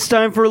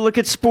time for a look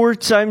at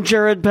sports. I'm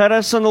Jared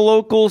Pettis on the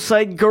local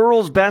side.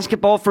 Girls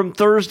basketball from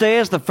Thursday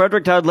as the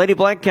Fredericktown Lady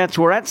Blackcats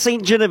were at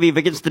St. Genevieve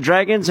against the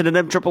Dragons in an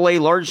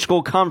MAAA large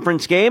school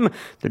conference game.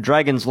 The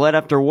Dragons led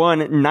after one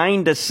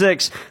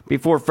 9-6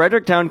 before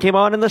Fredericktown came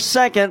on in the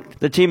second.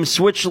 The team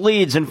switched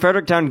leads and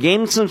Fredericktown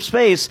gained some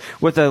space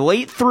with a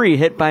late three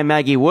hit by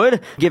Maggie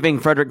Wood,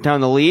 giving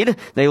Fredericktown the lead.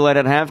 They led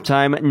at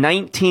halftime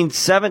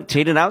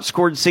 19-17 and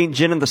outscored St.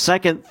 Gen in the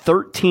second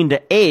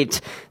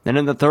 13-8. Then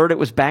in the third, it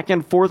was back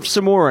and forth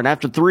some more, and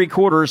after three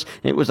quarters,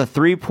 it was a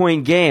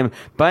 3-point game,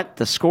 but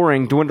the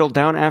scoring dwindled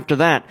down after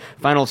that.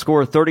 Final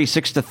score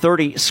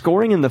 36-30.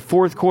 Scoring in the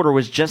fourth quarter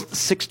was just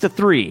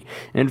 6-3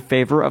 in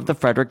favor of the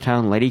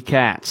Fredericktown Lady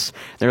Cats.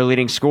 Their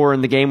leading scorer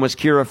in the game was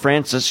Kira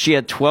Francis. She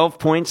had 12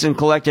 points and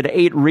collected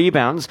 8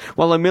 rebounds,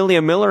 while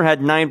Amelia Miller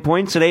had 9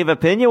 points and Ava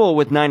Penuel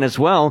with 9 as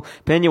well.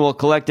 Penuel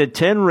collected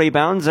 10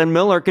 rebounds and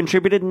Miller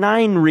contributed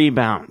 9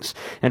 rebounds.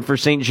 And for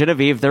St.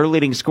 Genevieve, their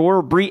leading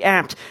scorer, Bree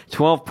Apt,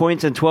 12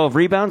 points and 12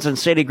 rebounds, and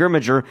Sadie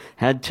Grimmager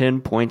had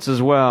 10 points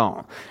as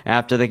well.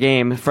 After the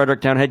game,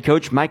 Fredericktown head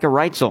coach Micah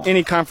Reitzel.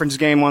 Any conference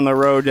game on the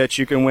road that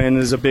you can win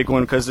is a big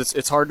one because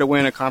it's hard to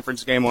win a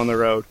conference game on the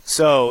road.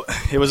 So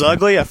it was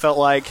ugly. I felt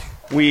like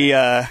we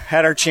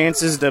had our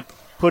chances to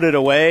put it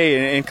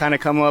away and kind of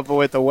come up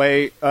with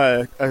a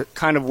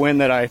kind of win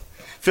that I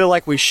feel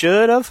like we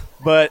should have,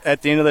 but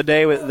at the end of the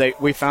day,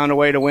 we found a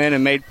way to win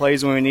and made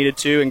plays when we needed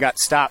to and got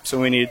stops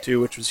when we needed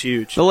to, which was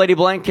huge. The Lady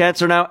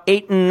Blackcats are now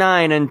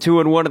 8-9 and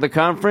 2-1 in the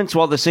conference,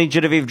 while the St.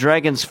 Genevieve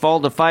Dragons fall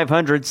to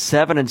 500,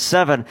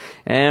 7-7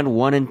 and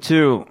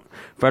 1-2.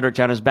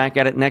 Fredericktown is back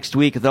at it next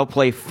week. They'll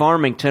play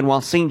Farmington,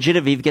 while St.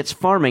 Genevieve gets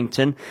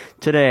Farmington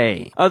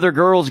today. Other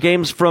girls'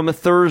 games from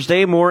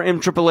Thursday, more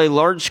MAAA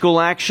large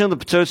school action. The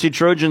Potosi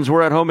Trojans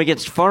were at home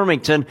against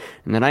Farmington,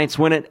 and the Knights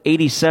win it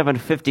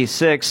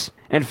 87-56.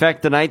 In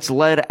fact, the Knights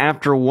led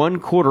after one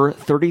quarter,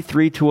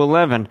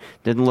 33-11.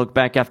 Didn't look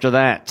back after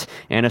that.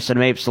 Anniston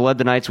Mapes led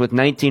the Knights with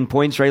 19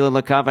 points. Raylan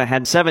LaCava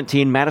had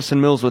 17. Madison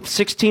Mills with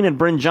 16 and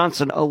Bryn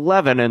Johnson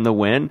 11 in the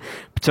win.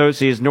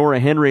 Potosi's Nora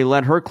Henry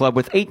led her club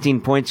with 18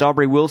 points.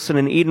 Aubrey Wilson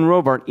and Eden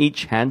Robart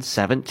each had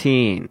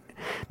 17.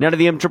 Now to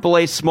the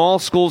MAAA small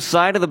school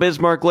side of the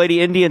Bismarck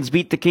Lady Indians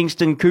beat the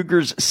Kingston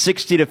Cougars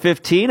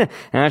 60-15.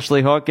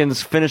 Ashley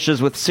Hawkins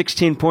finishes with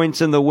 16 points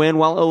in the win,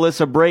 while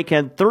Alyssa Brake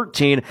had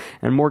 13,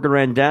 and Morgan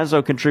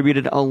Randazzo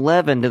contributed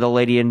 11 to the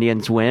Lady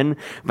Indians win.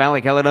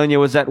 Valley Caledonia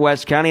was at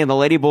West County, and the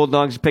Lady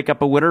Bulldogs pick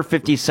up a winner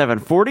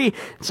 57-40.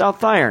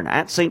 South Iron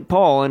at St.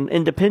 Paul in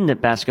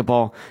independent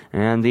basketball,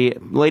 and the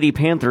Lady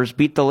Panthers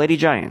beat the Lady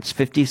Giants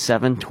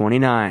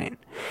 57-29.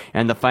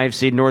 And the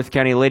 5-seed North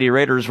County Lady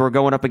Raiders were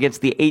going up against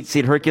the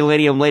 8-seed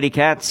Herculaneum Lady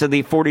Cats in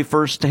the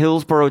 41st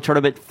Hillsborough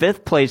Tournament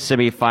 5th place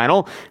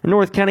semifinal.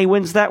 North County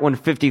wins that one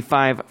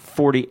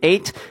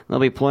 55-48. They'll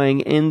be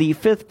playing in the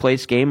 5th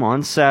place game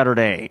on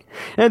Saturday.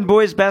 And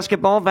boys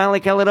basketball,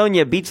 Valley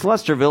Caledonia beats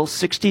Lesterville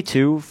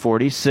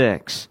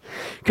 62-46.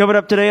 Coming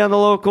up today on the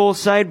local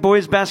side,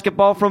 boys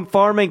basketball from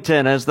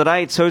Farmington as the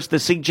Knights host the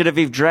St.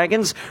 Genevieve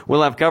Dragons.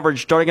 We'll have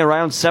coverage starting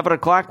around 7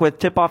 o'clock with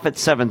tip-off at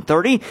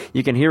 7:30.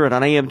 You can hear it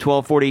on AM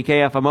 1240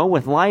 KFMO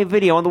with live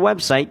video on the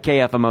website,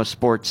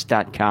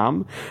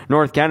 KFMOsports.com.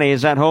 North County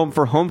is at home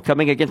for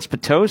homecoming against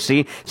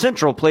Potosi.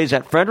 Central plays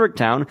at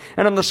Fredericktown.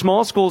 And on the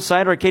small school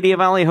side, Arcadia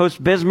Valley hosts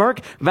Bismarck.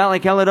 Valley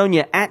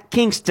Caledonia at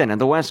Kingston. And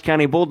the West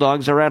County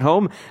Bulldogs are at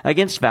home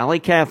against Valley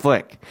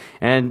Catholic.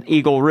 And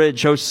Eagle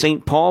Ridge hosts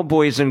St. Paul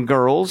boys and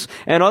girls.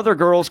 And other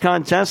girls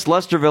contests,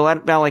 Lesterville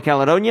at Valley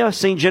Caledonia.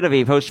 St.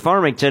 Genevieve hosts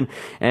Farmington.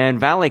 And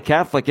Valley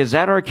Catholic is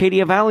at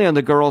Arcadia Valley on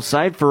the girls'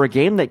 side for a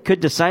game that could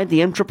decide the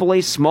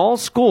MAAA small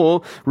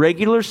school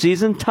regular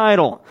season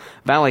title.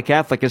 Valley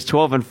Catholic is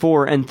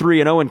 12-4 and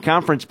 3-0 in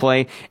conference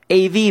play.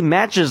 AV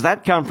matches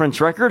that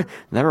conference record.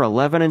 They're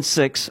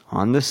 11-6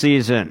 on the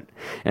season.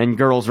 And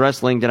girls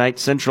wrestling tonight,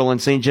 Central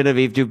and St.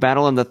 Genevieve do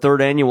battle in the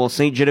 3rd annual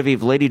St.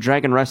 Genevieve Lady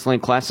Dragon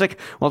Wrestling Classic,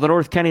 while the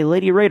North County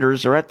Lady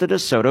Raiders are at the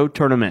DeSoto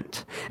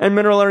Tournament. And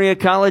Mineral Area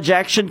College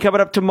action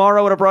coming up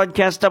tomorrow at a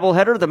broadcast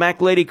doubleheader. The Mac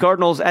Lady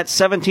Cardinals at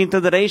 17th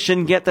in the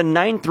nation get the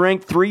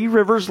 9th-ranked Three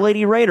Rivers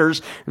Lady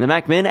Raiders, and the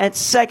Mac men at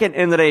 2nd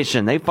in the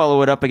nation. They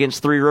follow it up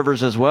against Three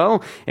Rivers as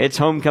well. It's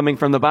homecoming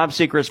from the Bob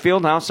Sechrist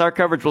Fieldhouse. Our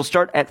coverage will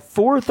start at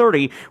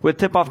 4:30 with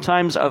tip-off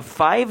times of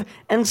 5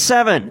 and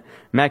 7.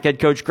 Mac head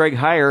coach Greg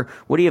Heyer,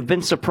 would he have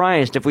been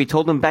surprised if we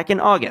told him back in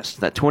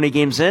August that 20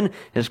 games in,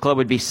 his club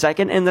would be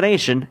 2nd in the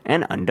nation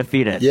and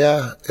undefeated?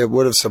 Yeah, it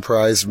would have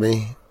surprised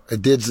me.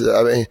 It did.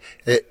 I mean,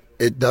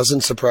 it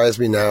doesn't surprise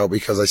me now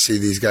because I see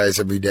these guys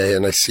every day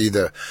and I see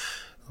their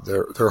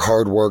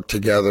hard work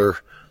together,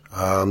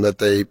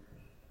 that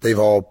they've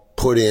all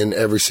put in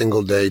every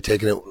single day,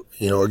 taking it,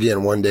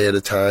 again, one day at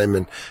a time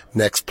and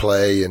next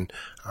play, and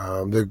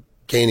they're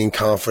gaining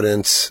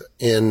confidence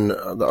in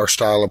our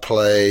style of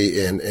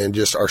play and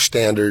just our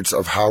standards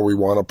of how we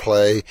want to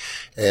play.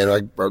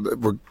 And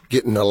we're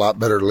getting a lot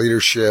better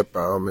leadership.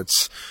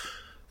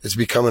 It's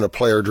becoming a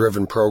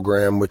player-driven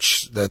program,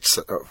 which that's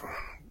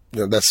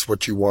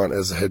what you want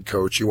as a head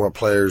coach. You want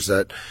players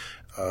that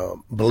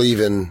believe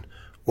in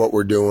what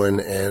we're doing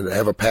and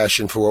have a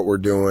passion for what we're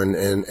doing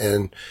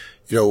and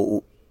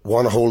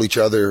want to hold each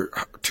other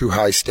to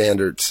high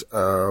standards.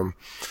 But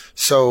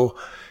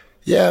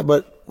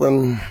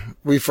when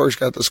we first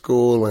got to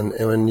school and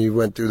when you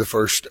went through the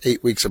first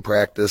 8 weeks of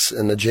practice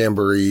and the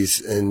jamborees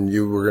and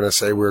you were going to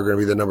say we were going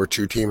to be the number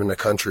 2 team in the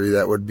country,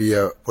 that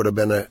would have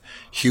been a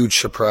huge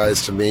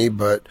surprise to me.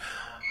 But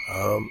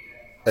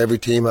every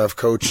team I've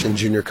coached in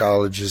junior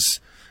college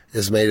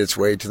has made its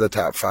way to the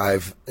top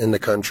 5 in the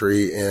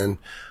country and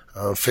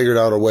figured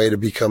out a way to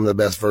become the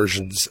best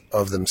versions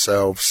of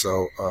themselves.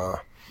 So,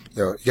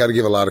 you got to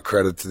give a lot of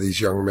credit to these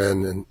young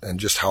men and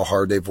just how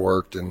hard they've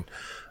worked. And,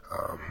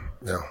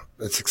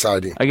 it's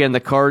exciting. Again, the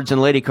Cards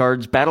and Lady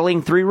Cards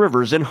battling Three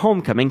Rivers in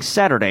homecoming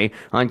Saturday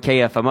on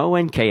KFMO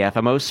and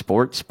KFMO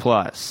Sports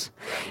Plus.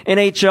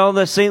 NHL,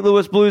 the St.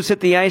 Louis Blues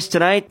hit the ice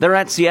tonight. They're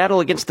at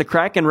Seattle against the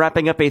Kraken,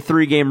 wrapping up a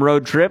 3-game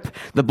road trip.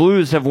 The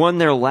Blues have won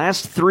their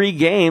last 3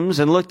 games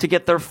and look to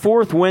get their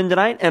 4th win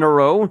tonight in a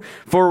row.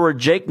 Forward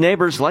Jake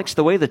Neighbors likes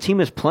the way the team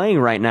is playing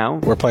right now.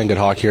 We're playing good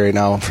hockey right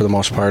now for the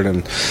most part,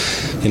 and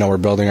we're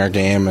building our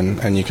game,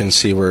 and you can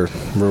see we're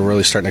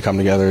really starting to come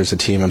together as a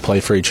team and play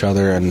for each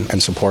other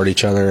and support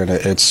each other, and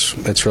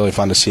it's really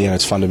fun to see and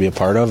it's fun to be a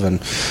part of,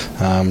 and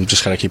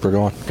just got to keep her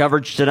going.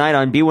 Coverage tonight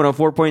on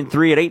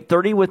B104.3 at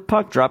 8:30 with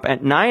puck drop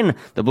at 9.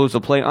 The Blues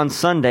will play on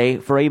Sunday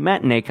for a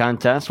matinee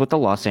contest with the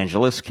Los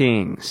Angeles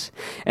Kings.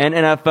 And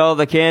NFL,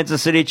 the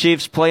Kansas City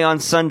Chiefs play on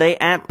Sunday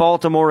at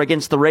Baltimore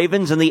against the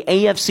Ravens in the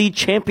AFC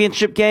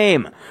Championship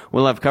game.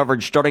 We'll have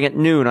coverage starting at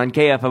noon on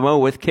KFMO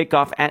with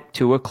kickoff at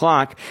 2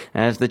 o'clock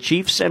as the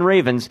Chiefs and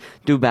Ravens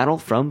do battle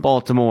from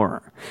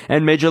Baltimore.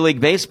 And Major League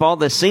Baseball,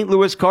 the St.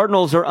 Louis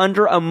Cardinals are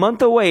under a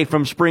month away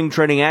from spring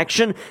training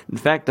action. In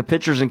fact, the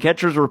pitchers and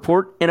catchers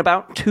report in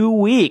about 2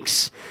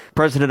 weeks.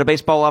 President of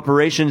Baseball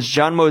Operations,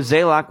 John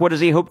Mozeliak, what does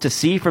he hope to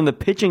see from the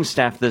pitching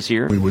staff this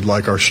year? We would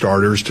like our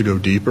starters to go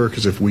deeper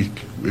because if we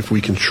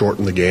can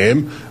shorten the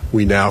game,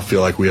 we now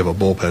feel like we have a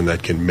bullpen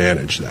that can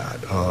manage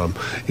that.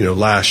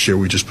 Last year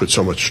we just put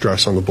so much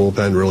stress on the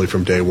bullpen really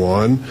from day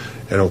one.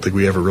 I don't think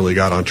we ever really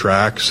got on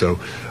track. So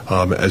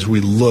as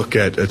we look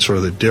at sort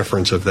of the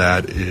difference of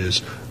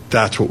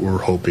that's what we're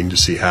hoping to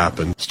see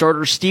happen.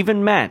 Starter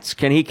Steven Matz,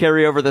 can he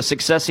carry over the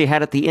success he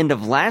had at the end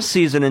of last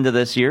season into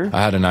this year?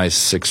 I had a nice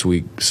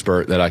 6-week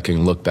spurt that I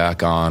can look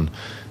back on,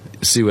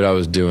 see what I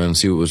was doing,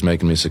 see what was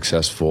making me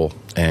successful,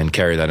 and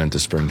carry that into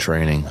spring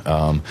training.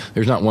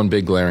 There's not one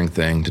big glaring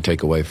thing to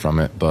take away from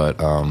it,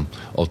 but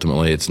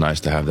ultimately it's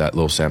nice to have that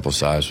little sample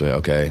size where,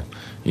 okay,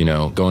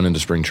 going into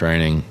spring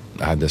training,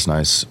 I had this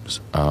nice,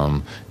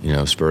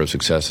 spurt of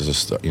success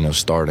as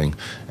starting,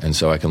 and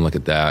so I can look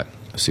at that,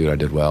 see what I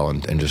did well,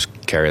 and just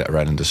carry that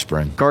right into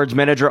spring. Cards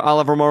manager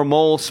Oliver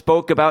Marmol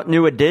spoke about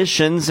new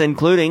additions,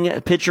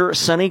 including pitcher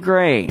Sonny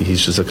Gray.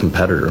 He's just a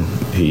competitor.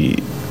 He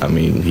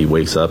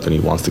wakes up and he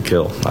wants to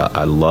kill.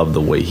 I love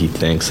the way he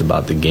thinks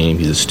about the game.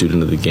 He's a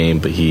student of the game,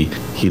 but he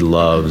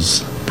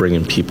loves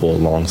bringing people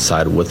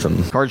alongside with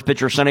him. Cards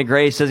pitcher Sonny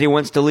Gray says he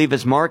wants to leave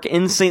his mark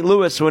in St.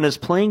 Louis when his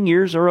playing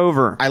years are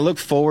over. I look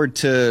forward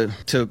to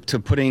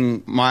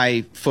putting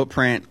my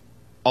footprint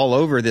all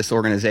over this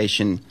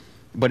organization,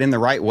 but in the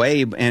right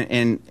way,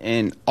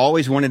 and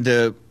always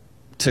wanted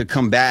to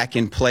come back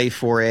and play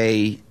for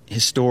a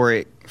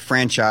historic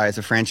franchise,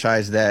 a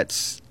franchise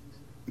that's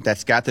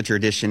got the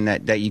tradition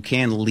that you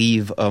can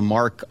leave a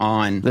mark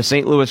on. The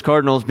St. Louis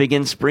Cardinals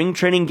begin spring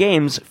training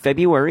games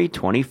February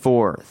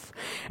 24th.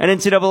 And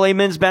NCAA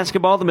men's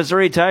basketball, the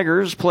Missouri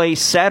Tigers play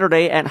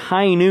Saturday at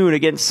high noon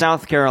against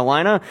South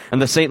Carolina,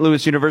 and the St.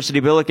 Louis University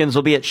Billikens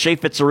will be at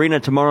Chaifetz Arena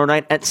tomorrow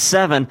night at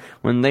 7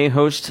 when they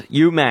host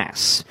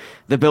UMass.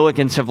 The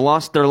Billikens have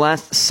lost their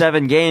last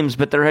 7 games,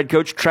 but their head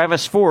coach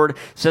Travis Ford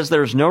says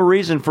there's no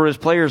reason for his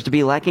players to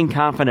be lacking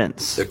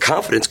confidence. The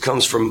confidence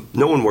comes from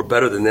knowing we're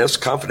better than this.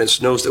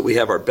 Confidence knows that we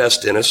have our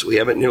best in us. We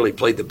haven't nearly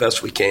played the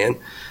best we can.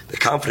 The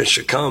confidence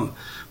should come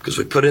because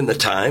we put in the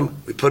time,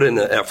 we put in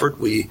the effort,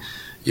 we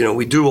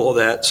do all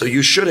that. So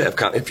you should have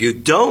confidence. If you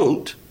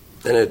don't,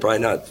 then it's probably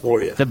not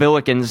for you. The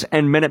Billikens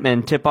and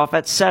Minutemen tip off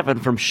at 7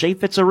 from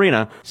Chaifetz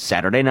Arena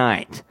Saturday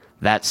night.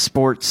 That's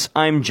sports.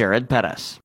 I'm Jared Pettis.